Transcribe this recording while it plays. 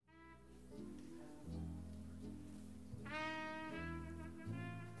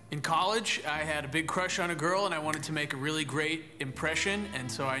In college, I had a big crush on a girl and I wanted to make a really great impression, and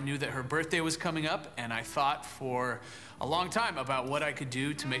so I knew that her birthday was coming up, and I thought for a long time about what I could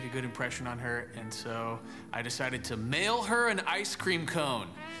do to make a good impression on her, and so I decided to mail her an ice cream cone,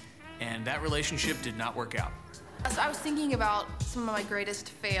 and that relationship did not work out. So I was thinking about some of my greatest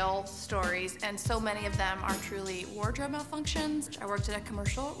fail stories, and so many of them are truly wardrobe malfunctions. I worked at a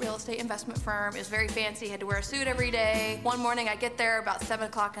commercial real estate investment firm. It was very fancy, had to wear a suit every day. One morning I get there about 7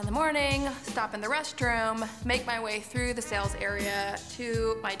 o'clock in the morning, stop in the restroom, make my way through the sales area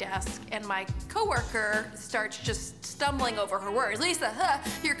to my desk, and my coworker starts just stumbling over her words. Lisa,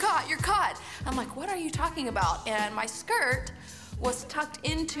 you're caught, you're caught. I'm like, what are you talking about? And my skirt was tucked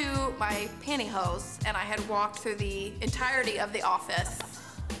into my pantyhose, and I had walked through the entirety of the office,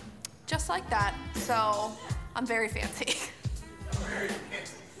 just like that. So I'm very fancy.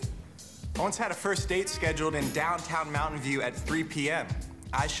 I once had a first date scheduled in downtown Mountain View at 3 p.m.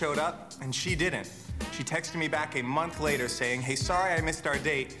 I showed up, and she didn't. She texted me back a month later saying, "Hey, sorry I missed our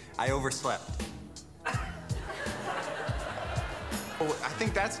date. I overslept." I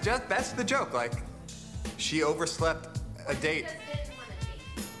think that's the joke. Like, she overslept a date.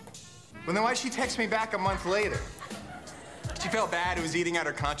 Well, then why'd she text me back a month later? She felt bad. It was eating at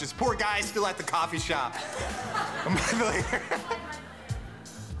her conscience. Poor guy still at the coffee shop. A month later.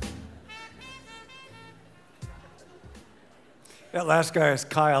 That last guy is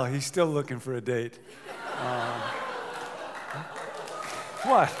Kyle. He's still looking for a date.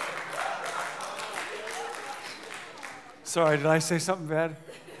 What? Sorry, did I say something bad?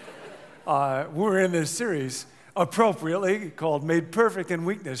 We're in this series appropriately called Made Perfect in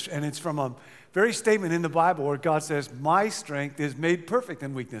Weakness, and it's from a very statement in the Bible where God says, my strength is made perfect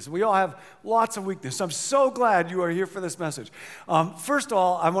in weakness. We all have lots of weakness. I'm so glad you are here for this message. First of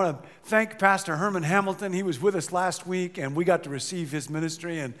all, I want to thank Pastor Herman Hamilton. He was with us last week, and we got to receive his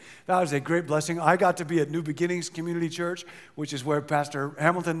ministry, and that was a great blessing. I got to be at New Beginnings Community Church, which is where Pastor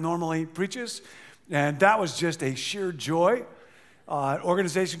Hamilton normally preaches, and that was just a sheer joy. An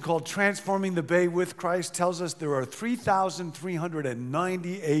organization called Transforming the Bay with Christ tells us there are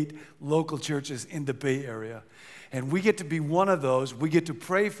 3,398 local churches in the Bay Area. And we get to be one of those. We get to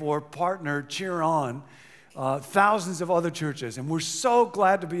pray for, partner, cheer on thousands of other churches. And we're so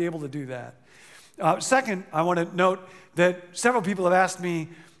glad to be able to do that. Second, I want to note that several people have asked me,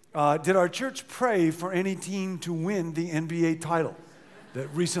 did our church pray for any team to win the NBA title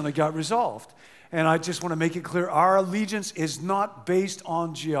that recently got resolved? And I just want to make it clear, our allegiance is not based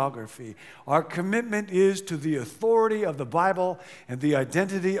on geography. Our commitment is to the authority of the Bible and the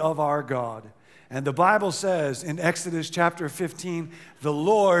identity of our God. And the Bible says in Exodus chapter 15, the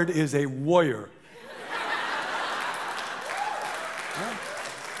Lord is a warrior. I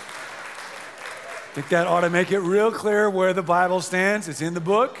think that ought to make it real clear where the Bible stands. It's in the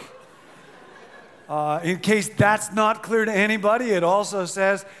book. In case that's not clear to anybody, it also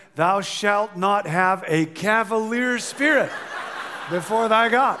says, thou shalt not have a cavalier spirit before thy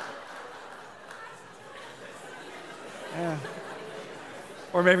God. Yeah.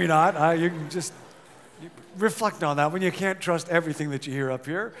 Or maybe not. You can just reflect on that when you can't trust everything that you hear up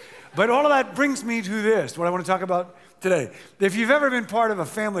here. But all of that brings me to this, what I want to talk about today. If you've ever been part of a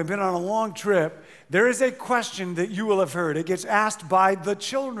family, been on a long trip, there is a question that you will have heard. It gets asked by the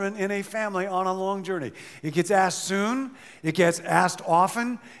children in a family on a long journey. It gets asked soon. It gets asked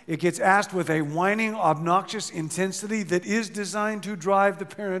often. It gets asked with a whining, obnoxious intensity that is designed to drive the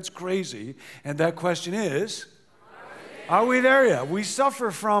parents crazy. And that question is, are we there yet? We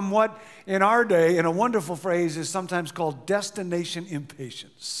suffer from what in our day, in a wonderful phrase, is sometimes called destination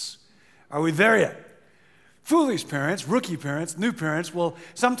impatience. Are we there yet? Foolish parents, rookie parents, new parents will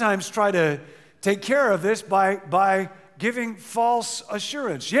sometimes try to take care of this by giving false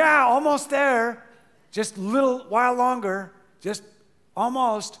assurance. Yeah, almost there. Just a little while longer. Just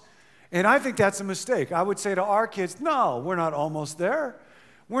almost. And I think that's a mistake. I would say to our kids, no, we're not almost there.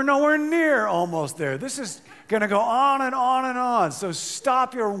 We're nowhere near almost there. This is going to go on and on and on. So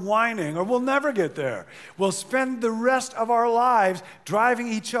stop your whining or we'll never get there. We'll spend the rest of our lives driving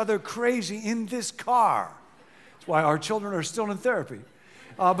each other crazy in this car. That's why our children are still in therapy.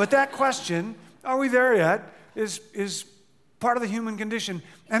 But that question, are we there yet, is part of the human condition.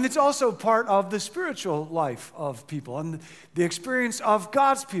 And it's also part of the spiritual life of people and the experience of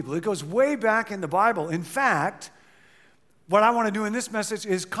God's people. It goes way back in the Bible. In fact, what I want to do in this message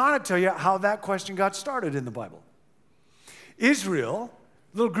is kind of tell you how that question got started in the Bible. Israel,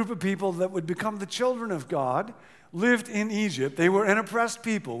 a little group of people that would become the children of God, lived in Egypt. They were an oppressed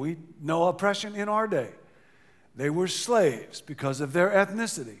people. We know oppression in our day. They were slaves because of their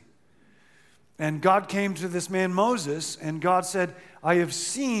ethnicity. And God came to this man Moses, and God said, I have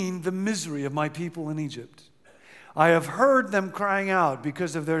seen the misery of my people in Egypt. I have heard them crying out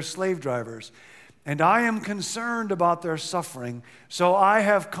because of their slave drivers, and I am concerned about their suffering. So I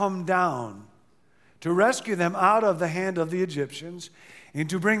have come down to rescue them out of the hand of the Egyptians, and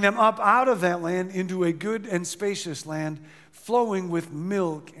to bring them up out of that land into a good and spacious land, flowing with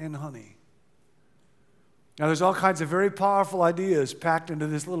milk and honey. Now, there's all kinds of very powerful ideas packed into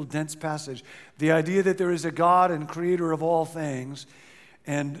this little dense passage. The idea that there is a God and creator of all things,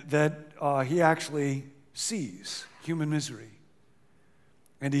 and that he actually sees human misery,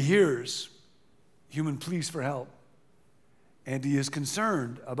 and he hears human pleas for help, and he is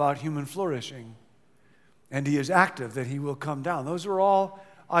concerned about human flourishing, and he is active that he will come down. Those are all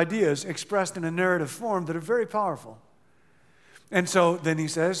ideas expressed in a narrative form that are very powerful. And so then he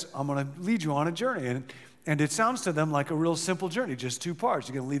says, I'm going to lead you on a journey. And it sounds to them like a real simple journey, just two parts.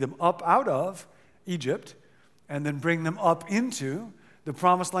 You're going to lead them up out of Egypt and then bring them up into the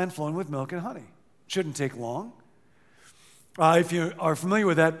promised land flowing with milk and honey. Shouldn't take long. If you are familiar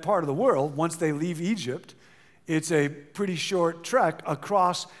with that part of the world, once they leave Egypt, it's a pretty short trek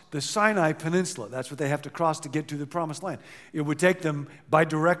across the Sinai Peninsula. That's what they have to cross to get to the promised land. It would take them by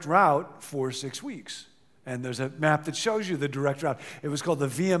direct route 4 or 6 weeks. And there's a map that shows you the direct route. It was called the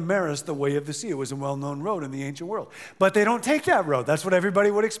Via Maris, the Way of the Sea. It was a well-known road in the ancient world. But they don't take that road. That's what everybody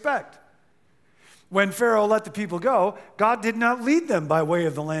would expect. When Pharaoh let the people go, God did not lead them by way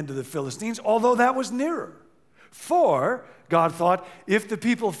of the land of the Philistines, although that was nearer. For, God thought, if the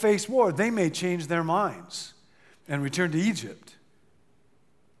people face war, they may change their minds and return to Egypt.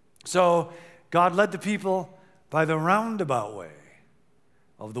 So God led the people by the roundabout way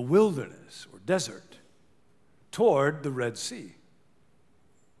of the wilderness or desert toward the Red Sea.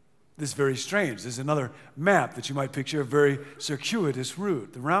 This is very strange. This is another map that you might picture, a very circuitous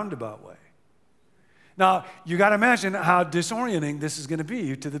route, the roundabout way. Now, you got to imagine how disorienting this is going to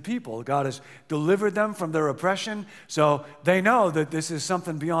be to the people. God has delivered them from their oppression, so they know that this is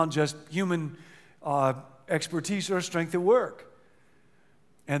something beyond just human expertise or strength at work.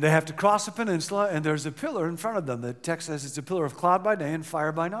 And they have to cross a peninsula, and there's a pillar in front of them. The text says it's a pillar of cloud by day and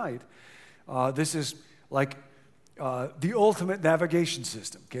fire by night. This is like the ultimate navigation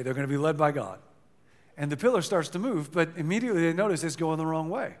system. Okay, they're going to be led by God. And the pillar starts to move, but immediately they notice it's going the wrong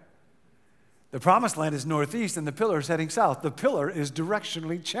way. The promised land is northeast, and the pillar is heading south. The pillar is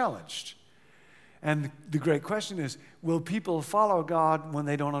directionally challenged. And the great question is, will people follow God when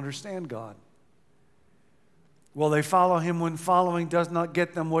they don't understand God? Will they follow him when following does not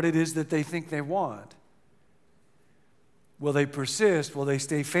get them what it is that they think they want? Will they persist? Will they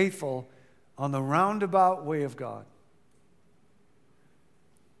stay faithful on the roundabout way of God?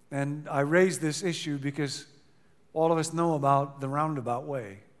 And I raise this issue because all of us know about the roundabout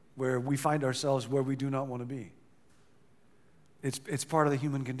way, where we find ourselves where we do not want to be. It's part of the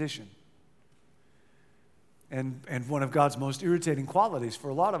human condition. And one of God's most irritating qualities for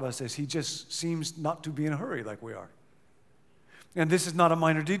a lot of us is he just seems not to be in a hurry like we are. And this is not a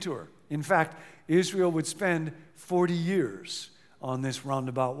minor detour. In fact, Israel would spend 40 years on this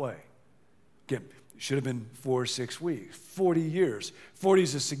roundabout way. Again, it should have been 4 or 6 weeks. 40 years. 40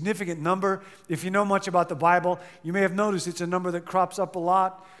 is a significant number. If you know much about the Bible, you may have noticed it's a number that crops up a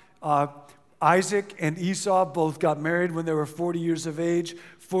lot. Isaac and Esau both got married when they were 40 years of age.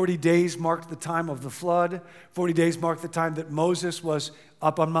 40 days marked the time of the flood. 40 days marked the time that Moses was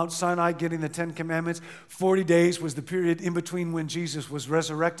up on Mount Sinai getting the 10 Commandments. 40 days was the period in between when Jesus was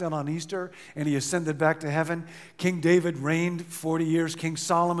resurrected on Easter and he ascended back to heaven. King David reigned 40 years. King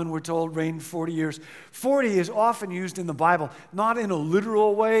Solomon, we're told, reigned 40 years. 40 is often used in the Bible, not in a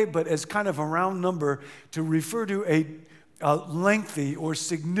literal way, but as kind of a round number to refer to a lengthy or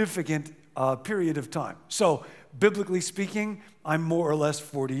significant period of time. So, biblically speaking, I'm more or less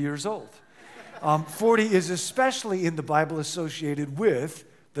 40 years old. 40 is especially in the Bible associated with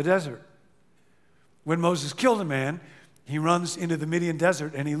the desert. When Moses killed a man, he runs into the Midian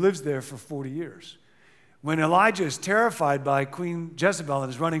desert and he lives there for 40 years. When Elijah is terrified by Queen Jezebel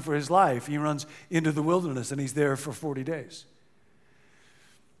and is running for his life, he runs into the wilderness and he's there for 40 days.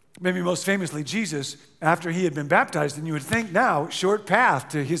 Maybe most famously, Jesus, after he had been baptized, and you would think now, short path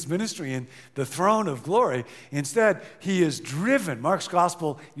to his ministry and the throne of glory. Instead, he is driven. Mark's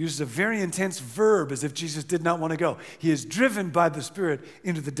gospel uses a very intense verb as if Jesus did not want to go. He is driven by the Spirit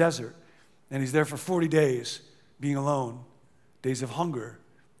into the desert, and he's there for 40 days, being alone, days of hunger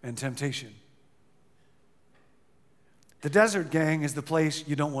and temptation. The desert, gang, is the place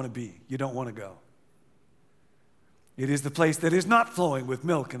you don't want to be. You don't want to go. It is the place that is not flowing with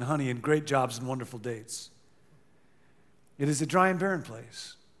milk and honey and great jobs and wonderful dates. It is a dry and barren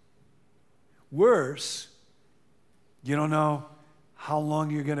place Worse, you don't know how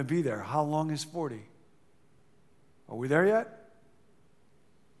long you're going to be there. How long is 40? Are we there yet?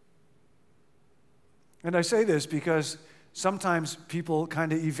 And I say this because sometimes people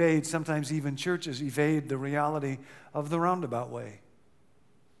kind of evade, sometimes even churches evade the reality of the roundabout way.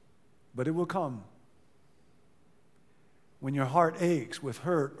 But it will come. When your heart aches with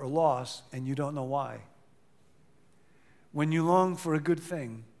hurt or loss and you don't know why. When you long for a good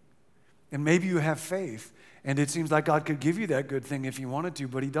thing, and maybe you have faith, and it seems like God could give you that good thing if He wanted to,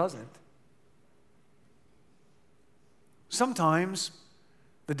 but He doesn't. Sometimes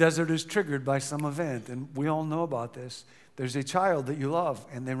the desert is triggered by some event, and we all know about this. There's a child that you love,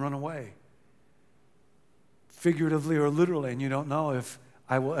 and they run away. Figuratively or literally, and you don't know if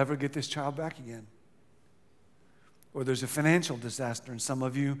I will ever get this child back again. Or there's a financial disaster, and some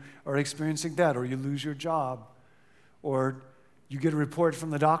of you are experiencing that, or you lose your job, or you get a report from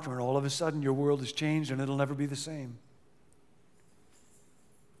the doctor, and all of a sudden your world has changed, and it'll never be the same.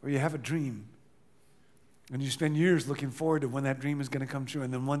 Or you have a dream, and you spend years looking forward to when that dream is going to come true,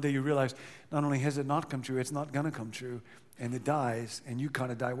 and then one day you realize not only has it not come true, it's not going to come true, and it dies, and you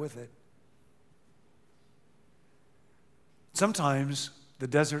kind of die with it. Sometimes the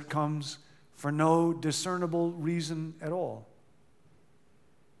desert comes for no discernible reason at all.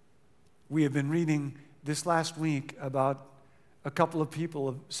 We have been reading this last week about a couple of people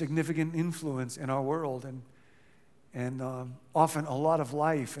of significant influence in our world, and often a lot of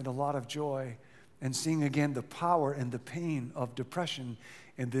life and a lot of joy, and seeing again the power and the pain of depression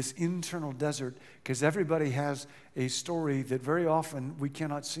in this internal desert, because everybody has a story that very often we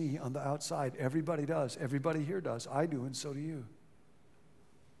cannot see on the outside. Everybody does. Everybody here does. I do, and so do you.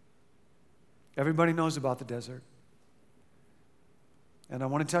 Everybody knows about the desert. And I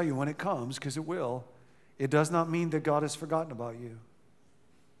want to tell you, when it comes, because it will, it does not mean that God has forgotten about you.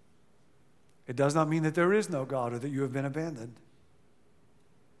 It does not mean that there is no God or that you have been abandoned.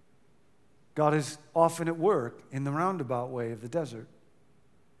 God is often at work in the roundabout way of the desert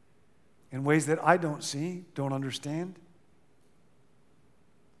in ways that I don't see, don't understand.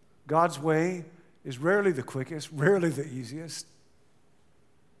 God's way is rarely the quickest, rarely the easiest,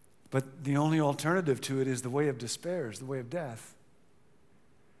 but the only alternative to it is the way of despair, is the way of death.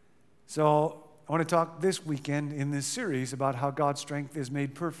 So I want to talk this weekend in this series about how God's strength is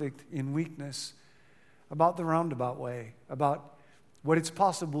made perfect in weakness, about the roundabout way, about what it's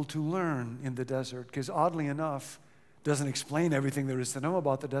possible to learn in the desert, because oddly enough, it doesn't explain everything there is to know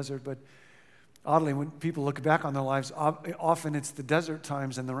about the desert, but oddly, when people look back on their lives, often it's the desert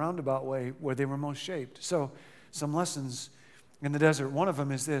times and the roundabout way where they were most shaped. So some lessons in the desert. One of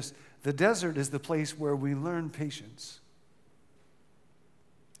them is this: the desert is the place where we learn patience.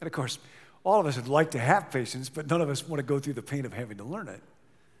 And of course, all of us would like to have patience, but none of us want to go through the pain of having to learn it.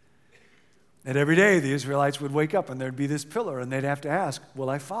 And every day the Israelites would wake up and there'd be this pillar, and they'd have to ask, will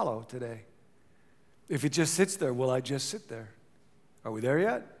I follow today? If it just sits there, will I just sit there? Are we there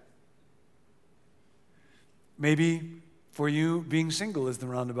yet? Maybe for you, being single is the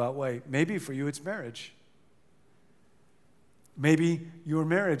roundabout way. Maybe for you, it's marriage. Maybe your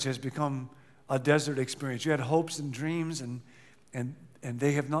marriage has become a desert experience. You had hopes and dreams, and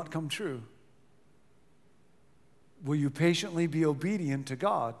they have not come true. Will you patiently be obedient to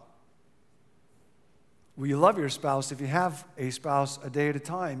God? Will you love your spouse, if you have a spouse, a day at a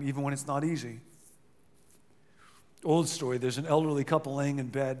time, even when it's not easy? Old story, there's an elderly couple laying in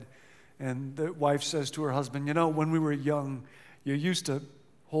bed, and the wife says to her husband, you know, when we were young, you used to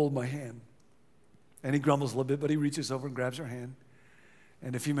hold my hand. And he grumbles a little bit, but he reaches over and grabs her hand.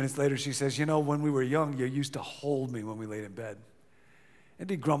 And a few minutes later, she says, you know, when we were young, you used to hold me when we laid in bed. And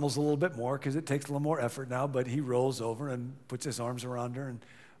he grumbles a little bit more because it takes a little more effort now, but he rolls over and puts his arms around her and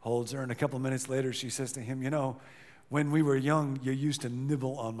holds her. And a couple of minutes later, she says to him, you know, when we were young, you used to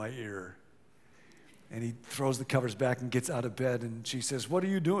nibble on my ear. And he throws the covers back and gets out of bed. And she says, what are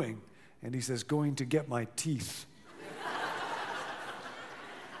you doing? And he says, going to get my teeth.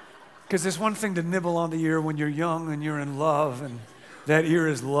 Because it's one thing to nibble on the ear when you're young and you're in love, and that ear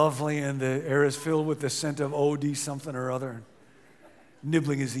is lovely and the air is filled with the scent of OD something or other.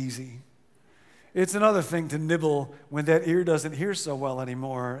 Nibbling is easy. It's another thing to nibble when that ear doesn't hear so well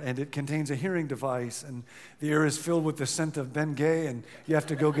anymore and it contains a hearing device and the ear is filled with the scent of Bengay and you have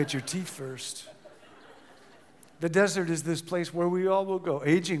to go get your teeth first. The desert is this place where we all will go.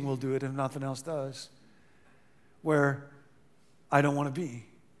 Aging will do it if nothing else does. Where I don't want to be.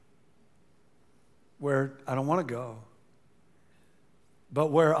 Where I don't want to go.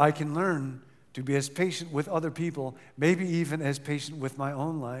 But where I can learn to be as patient with other people, maybe even as patient with my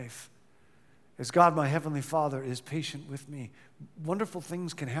own life, as God, my Heavenly Father, is patient with me. Wonderful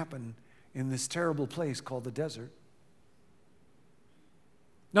things can happen in this terrible place called the desert.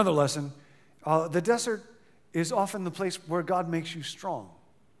 Another lesson, the desert is often the place where God makes you strong.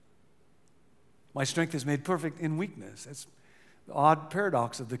 My strength is made perfect in weakness. It's the odd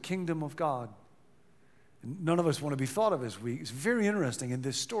paradox of the kingdom of God. None of us want to be thought of as weak. It's very interesting in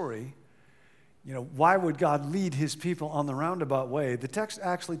this story. Why would God lead his people on the roundabout way? The text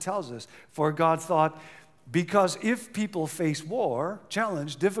actually tells us, for God thought, because if people face war,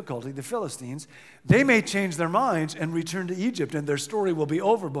 challenge, difficulty, the Philistines, they may change their minds and return to Egypt, and their story will be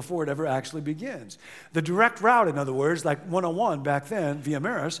over before it ever actually begins. The direct route, in other words, like 101 back then, via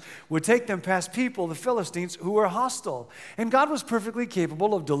Maris, would take them past people, the Philistines, who were hostile. And God was perfectly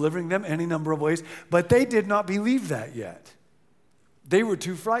capable of delivering them any number of ways, but they did not believe that yet. They were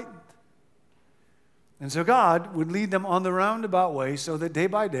too frightened. And so God would lead them on the roundabout way so that day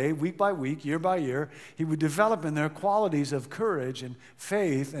by day, week by week, year by year, he would develop in their qualities of courage and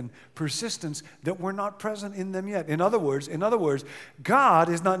faith and persistence that were not present in them yet. In other words, God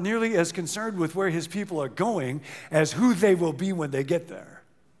is not nearly as concerned with where his people are going as who they will be when they get there.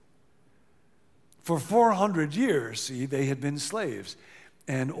 For 400 years, see, they had been slaves,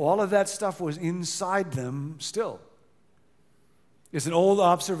 and all of that stuff was inside them still. It's an old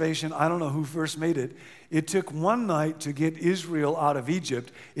observation. I don't know who first made it. It took one night to get Israel out of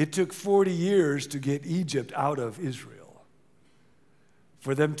Egypt. It took 40 years to get Egypt out of Israel,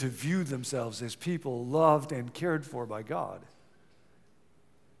 for them to view themselves as people loved and cared for by God.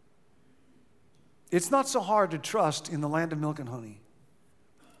 It's not so hard to trust in the land of milk and honey.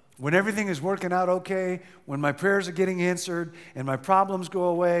 When everything is working out okay, when my prayers are getting answered, and my problems go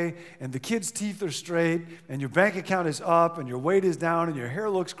away, and the kids' teeth are straight, and your bank account is up, and your weight is down, and your hair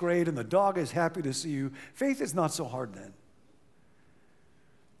looks great, and the dog is happy to see you, faith is not so hard then.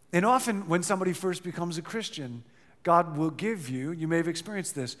 And often when somebody first becomes a Christian, God will give you, you may have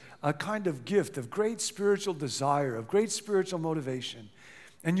experienced this, a kind of gift of great spiritual desire, of great spiritual motivation.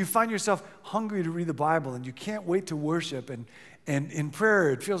 And you find yourself hungry to read the Bible, and you can't wait to worship, and in prayer,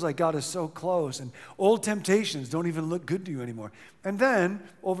 it feels like God is so close, and old temptations don't even look good to you anymore. And then,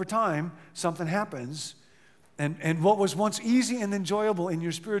 over time, something happens, and what was once easy and enjoyable in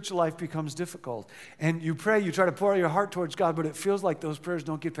your spiritual life becomes difficult. And you pray, you try to pour your heart towards God, but it feels like those prayers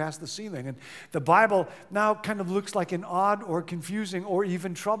don't get past the ceiling. And the Bible now kind of looks like an odd or confusing or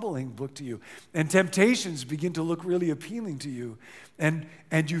even troubling book to you. And temptations begin to look really appealing to you. And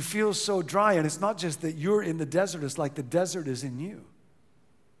you feel so dry, and it's not just that you're in the desert, it's like the desert is in you.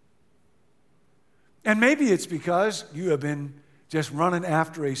 And maybe it's because you have been just running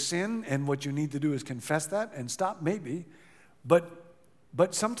after a sin, and what you need to do is confess that and stop, maybe. But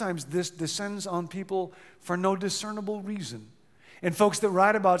sometimes this descends on people for no discernible reason. And folks that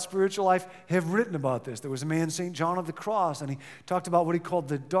write about spiritual life have written about this. There was a man, St. John of the Cross, and he talked about what he called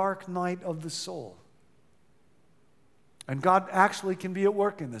the dark night of the soul. And God actually can be at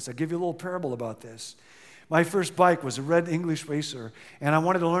work in this. I'll give you a little parable about this. My first bike was a red English racer, and I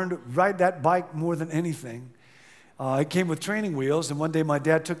wanted to learn to ride that bike more than anything. It came with training wheels, and one day my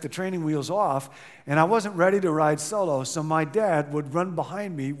dad took the training wheels off, and I wasn't ready to ride solo, so my dad would run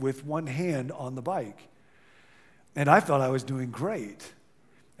behind me with one hand on the bike. And I thought I was doing great.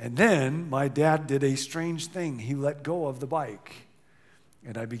 And then my dad did a strange thing. He let go of the bike,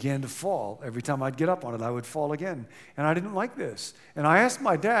 and I began to fall. Every time I'd get up on it, I would fall again. And I didn't like this. And I asked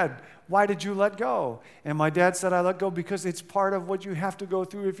my dad, why did you let go? And my dad said, I let go because it's part of what you have to go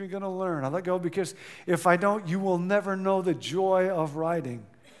through if you're going to learn. I let go because if I don't, you will never know the joy of riding.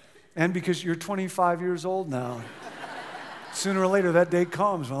 And because you're 25 years old now. Sooner or later, that day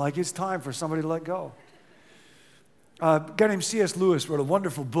comes when it's time for somebody to let go. A guy named C.S. Lewis wrote a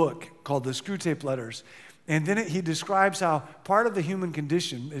wonderful book called The Screwtape Letters. And then he describes how part of the human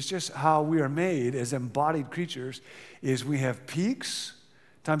condition is just how we are made as embodied creatures, is we have peaks,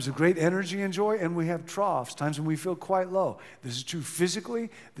 times of great energy and joy, and we have troughs, times when we feel quite low. This is true physically,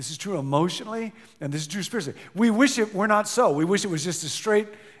 this is true emotionally, and this is true spiritually. We wish it were not so. We wish it was just a straight,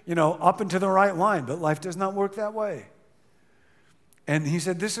 up and to the right line, but life does not work that way. And he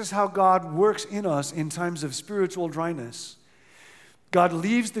said, this is how God works in us in times of spiritual dryness. God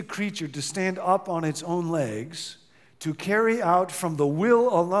leaves the creature to stand up on its own legs, to carry out from the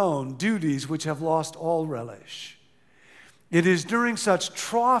will alone duties which have lost all relish. It is during such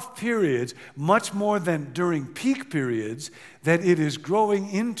trough periods, much more than during peak periods, that it is growing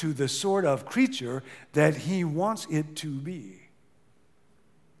into the sort of creature that he wants it to be.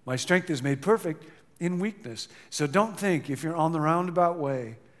 My strength is made perfect in weakness. So don't think, if you're on the roundabout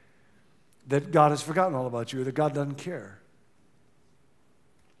way, that God has forgotten all about you or that God doesn't care.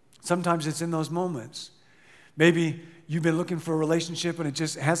 Sometimes it's in those moments Maybe you've been looking for a relationship and it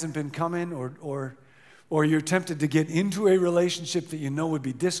just hasn't been coming, or you're tempted to get into a relationship that you know would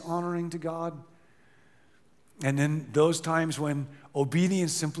be dishonoring to God. And then those times when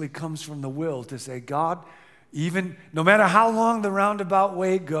obedience simply comes from the will to say, God, even no matter how long the roundabout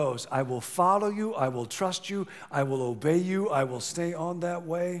way goes, I will follow you, I will trust you, I will obey you, I will stay on that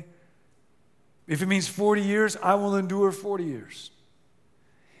way. If it means 40 years, I will endure 40 years.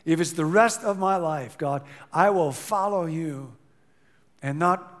 If it's the rest of my life, God, I will follow you and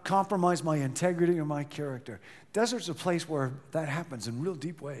not compromise my integrity or my character. Desert's a place where that happens in real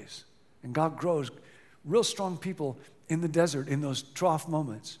deep ways. And God grows real strong people in the desert in those trough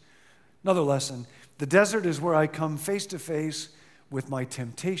moments. Another lesson, the desert is where I come face to face with my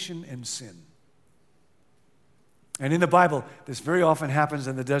temptation and sin. And in the Bible, this very often happens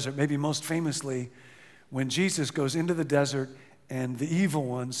in the desert, maybe most famously when Jesus goes into the desert and the evil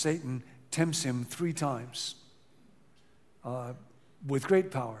one, Satan, tempts him 3 times with great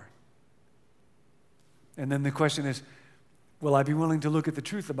power. And then the question is, will I be willing to look at the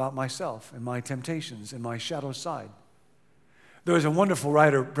truth about myself and my temptations and my shadow side? There was a wonderful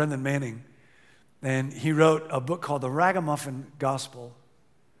writer, Brendan Manning, and he wrote a book called The Ragamuffin Gospel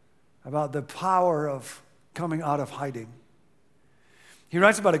about the power of coming out of hiding. He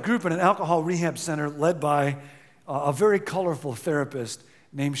writes about a group in an alcohol rehab center led by a very colorful therapist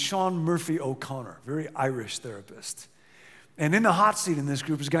named Sean Murphy O'Connor, very Irish therapist. And in the hot seat in this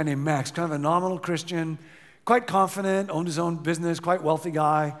group is a guy named Max, kind of a nominal Christian, quite confident, owned his own business, quite wealthy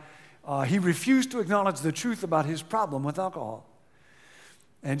guy. He refused to acknowledge the truth about his problem with alcohol.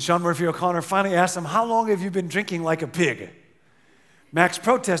 And Sean Murphy O'Connor finally asked him, how long have you been drinking like a pig? Max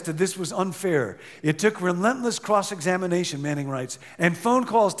protested this was unfair. It took relentless cross-examination, Manning writes, and phone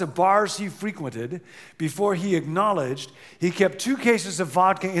calls to bars he frequented before he acknowledged he kept 2 cases of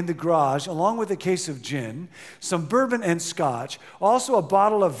vodka in the garage, along with a case of gin, some bourbon and scotch, also a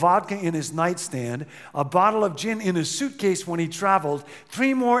bottle of vodka in his nightstand, a bottle of gin in his suitcase when he traveled,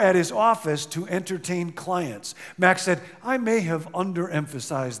 3 more at his office to entertain clients. Max said, I may have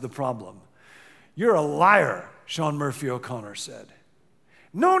underemphasized the problem. You're a liar, Sean Murphy O'Connor said.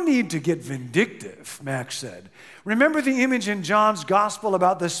 No need to get vindictive, Max said. Remember the image in John's gospel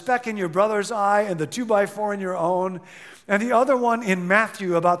about the speck in your brother's eye and the 2x4 in your own, and the other one in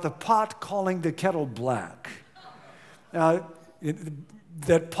Matthew about the pot calling the kettle black. Now,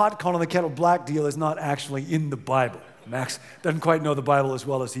 that pot calling the kettle black deal is not actually in the Bible. Max doesn't quite know the Bible as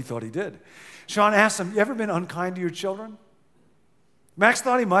well as he thought he did. Sean asked him, you ever been unkind to your children? Max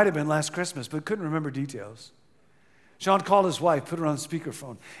thought he might have been last Christmas, but couldn't remember details. Sean called his wife, put her on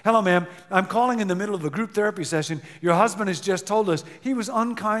speakerphone. Hello, ma'am. I'm calling in the middle of a group therapy session. Your husband has just told us he was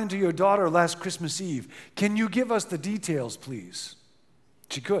unkind to your daughter last Christmas Eve. Can you give us the details, please?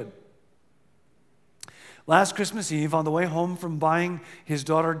 She could. Last Christmas Eve, on the way home from buying his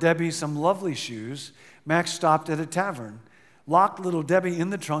daughter Debbie some lovely shoes, Max stopped at a tavern, locked little Debbie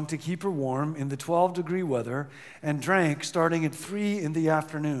in the trunk to keep her warm in the 12-degree weather, and drank starting at 3 in the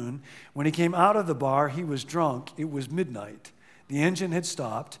afternoon. When he came out of the bar, he was drunk. It was midnight. The engine had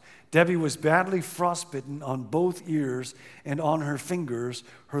stopped. Debbie was badly frostbitten on both ears and on her fingers.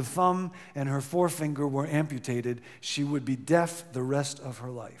 Her thumb and her forefinger were amputated. She would be deaf the rest of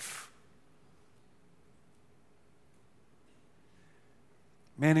her life.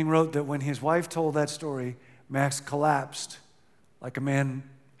 Manning wrote that when his wife told that story, Max collapsed like a man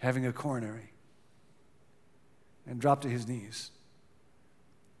having a coronary, and dropped to his knees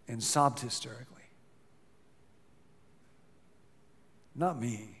and sobbed hysterically. Not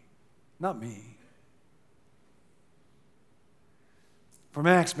me, not me. For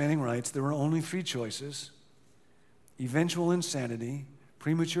Max, Manning writes, there were only 3 choices: eventual insanity,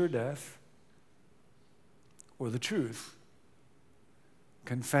 premature death, or the truth,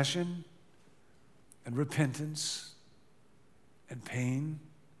 confession and repentance and pain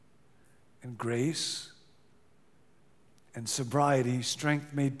and grace and sobriety,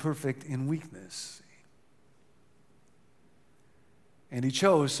 strength made perfect in weakness. And he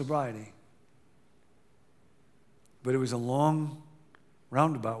chose sobriety. But it was a long,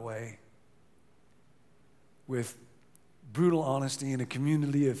 roundabout way with brutal honesty in a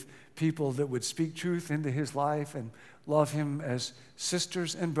community of people that would speak truth into his life and love him as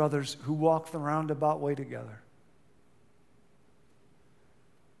sisters and brothers who walk the roundabout way together.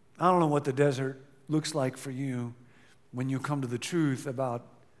 I don't know what the desert looks like for you when you come to the truth about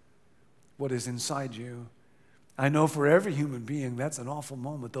what is inside you. I know for every human being, that's an awful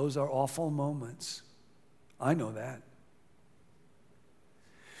moment. Those are awful moments. I know that.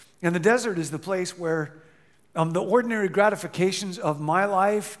 And the desert is the place where The ordinary gratifications of my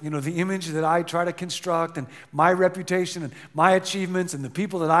life, the image that I try to construct and my reputation and my achievements and the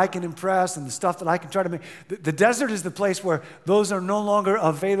people that I can impress and the stuff that I can try to make. The desert is the place where those are no longer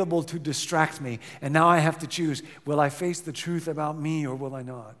available to distract me. And now I have to choose, will I face the truth about me or will I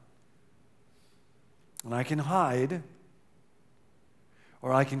not? And I can hide,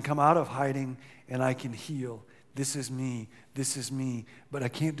 or I can come out of hiding and I can heal. This is me, but I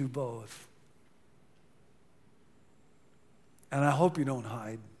can't do both. And I hope you don't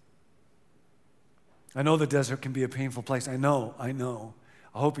hide. I know the desert can be a painful place. I know. I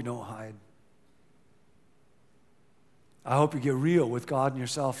hope you don't hide. I hope you get real with God and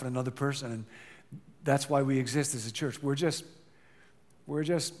yourself and another person. And that's why we exist as a church. We're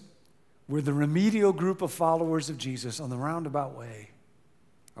the remedial group of followers of Jesus on the roundabout way.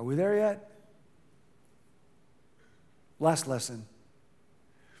 Are we there yet? Last lesson.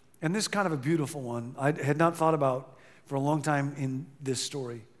 And this is kind of a beautiful one. I had not thought about for a long time in this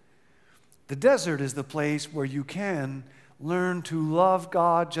story. The desert is the place where you can learn to love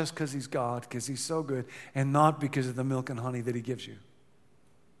God just because He's God, because He's so good, and not because of the milk and honey that He gives you.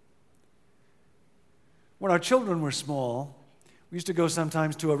 When our children were small, we used to go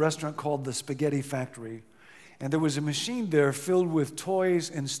sometimes to a restaurant called the Spaghetti Factory, and there was a machine there filled with toys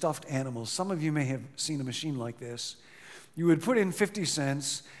and stuffed animals. Some of you may have seen a machine like this. You would put in 50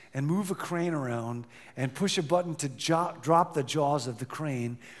 cents and move a crane around and push a button to drop the jaws of the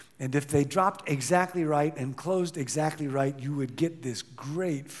crane. And if they dropped exactly right and closed exactly right, you would get this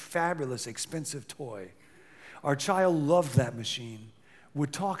great, fabulous, expensive toy. Our child loved that machine,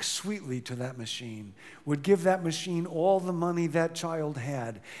 would talk sweetly to that machine, would give that machine all the money that child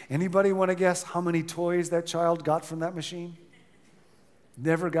had. Anybody want to guess how many toys that child got from that machine?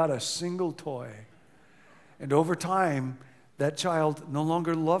 Never got a single toy. And over time, that child no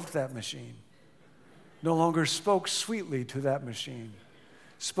longer loved that machine, no longer spoke sweetly to that machine,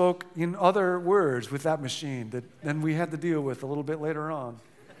 spoke in other words with that machine that then we had to deal with a little bit later on.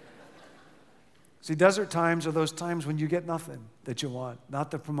 See, desert times are those times when you get nothing that you want. Not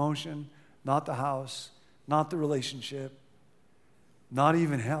the promotion, not the house, not the relationship, not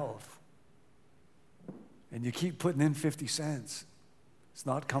even health. And you keep putting in 50 cents. It's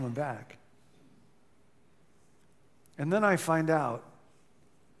not coming back. And then I find out,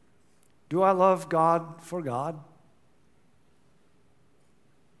 do I love God for God?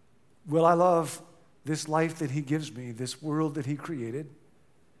 Will I love this life that He gives me, this world that He created?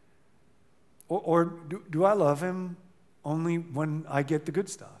 Or do I love Him only when I get the good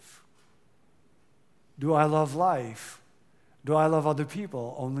stuff? Do I love life? Do I love other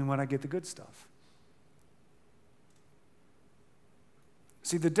people only when I get the good stuff?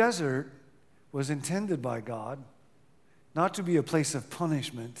 See, the desert was intended by God not to be a place of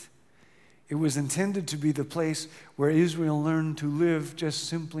punishment. It was intended to be the place where Israel learned to live just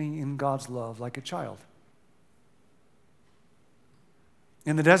simply in God's love, like a child.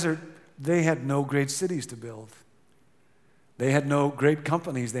 In the desert, they had no great cities to build. They had no great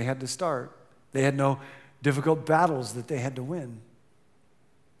companies they had to start. They had no difficult battles that they had to win.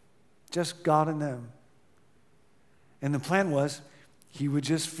 Just God and them. And the plan was, He would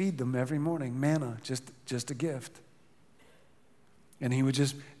just feed them every morning, manna, just a gift. And He would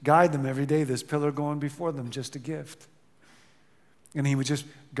just guide them every day, this pillar going before them, just a gift. And He would just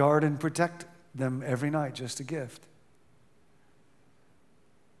guard and protect them every night, just a gift.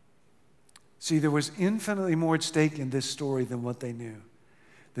 See, there was infinitely more at stake in this story than what they knew.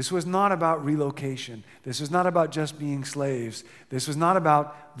 This was not about relocation. This was not about just being slaves. This was not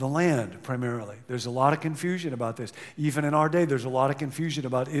about the land, primarily. There's a lot of confusion about this. Even in our day, there's a lot of confusion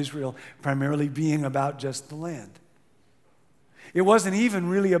about Israel primarily being about just the land. It wasn't even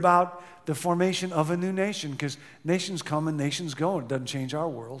really about the formation of a new nation, because nations come and nations go, and it doesn't change our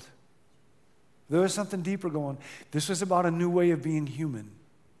world. There was something deeper going. This was about a new way of being human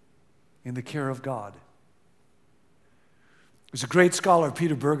in the care of God. There's a great scholar,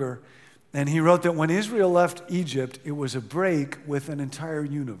 Peter Berger, and he wrote that when Israel left Egypt, it was a break with an entire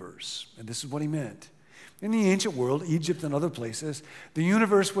universe. And this is what he meant. In the ancient world, Egypt and other places, the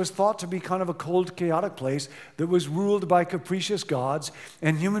universe was thought to be kind of a cold, chaotic place that was ruled by capricious gods,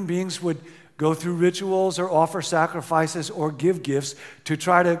 and human beings would go through rituals or offer sacrifices or give gifts to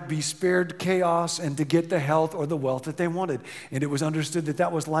try to be spared chaos and to get the health or the wealth that they wanted. And it was understood that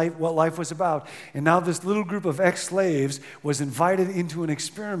that was life, what life was about. And now this little group of ex-slaves was invited into an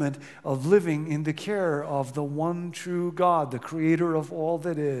experiment of living in the care of the one true God, the creator of all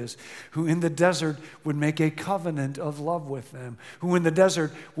that is, who in the desert would make a covenant of love with them, who in the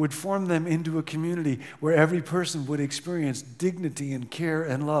desert would form them into a community where every person would experience dignity and care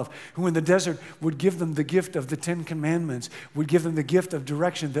and love, who in the desert desert would give them the gift of the 10 Commandments, would give them the gift of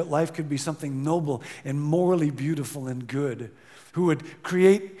direction that life could be something noble and morally beautiful and good, who would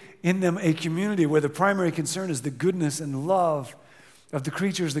create in them a community where the primary concern is the goodness and love of the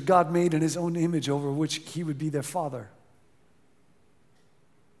creatures that God made in his own image, over which he would be their father.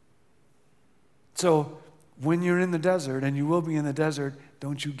 So when you're in the desert, and you will be in the desert,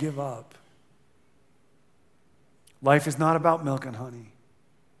 don't you give up. Life is not about milk and honey.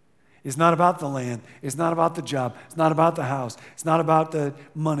 It's not about the land. It's not about the job. It's not about the house. It's not about the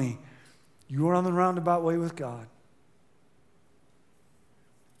money. You are on the roundabout way with God.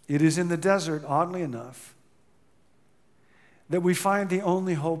 It is in the desert, oddly enough, that we find the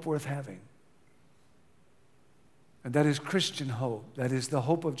only hope worth having. And that is Christian hope. That is the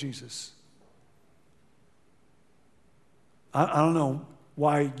hope of Jesus. I don't know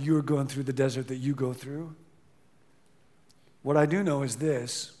why you're going through the desert that you go through. What I do know is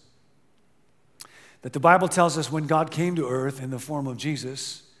this, that the Bible tells us when God came to earth in the form of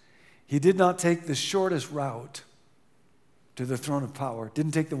Jesus, he did not take the shortest route to the throne of power,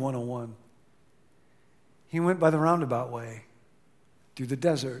 didn't take the 101. He went by the roundabout way, through the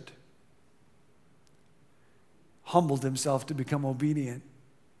desert, humbled himself to become obedient,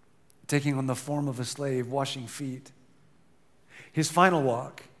 taking on the form of a slave, washing feet. His final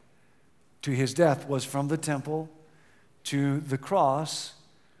walk to his death was from the temple to the cross,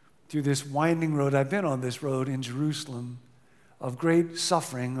 through this winding road. I've been on this road in Jerusalem of great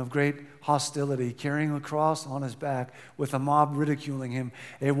suffering, of great hostility, carrying a cross on his back with a mob ridiculing him,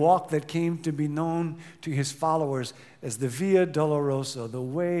 a walk that came to be known to his followers as the Via Dolorosa, the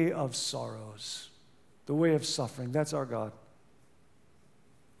way of sorrows, the way of suffering. That's our God,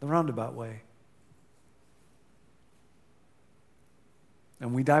 the roundabout way.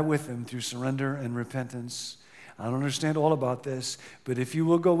 And we die with him through surrender and repentance. I don't understand all about this, but if you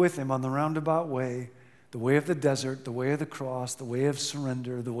will go with him on the roundabout way, the way of the desert, the way of the cross, the way of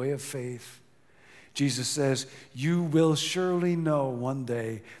surrender, the way of faith, Jesus says, you will surely know one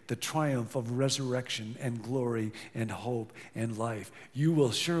day the triumph of resurrection and glory and hope and life. You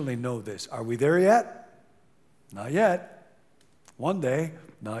will surely know this. Are we there yet? Not yet. One day,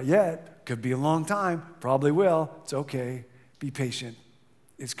 not yet. Could be a long time. Probably will. It's okay. Be patient.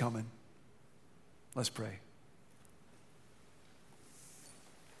 It's coming. Let's pray.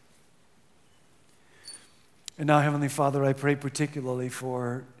 And now, Heavenly Father, I pray particularly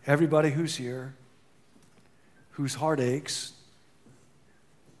for everybody who's here, whose heart aches,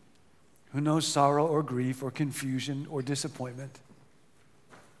 who knows sorrow or grief or confusion or disappointment.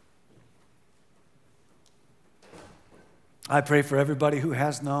 I pray for everybody who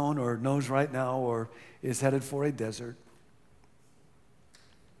has known or knows right now or is headed for a desert.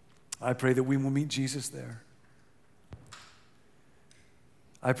 I pray that we will meet Jesus there.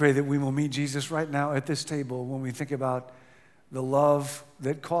 I pray that we will meet Jesus right now at this table when we think about the love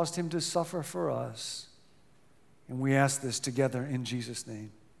that caused him to suffer for us. And we ask this together in Jesus'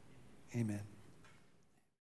 name. Amen.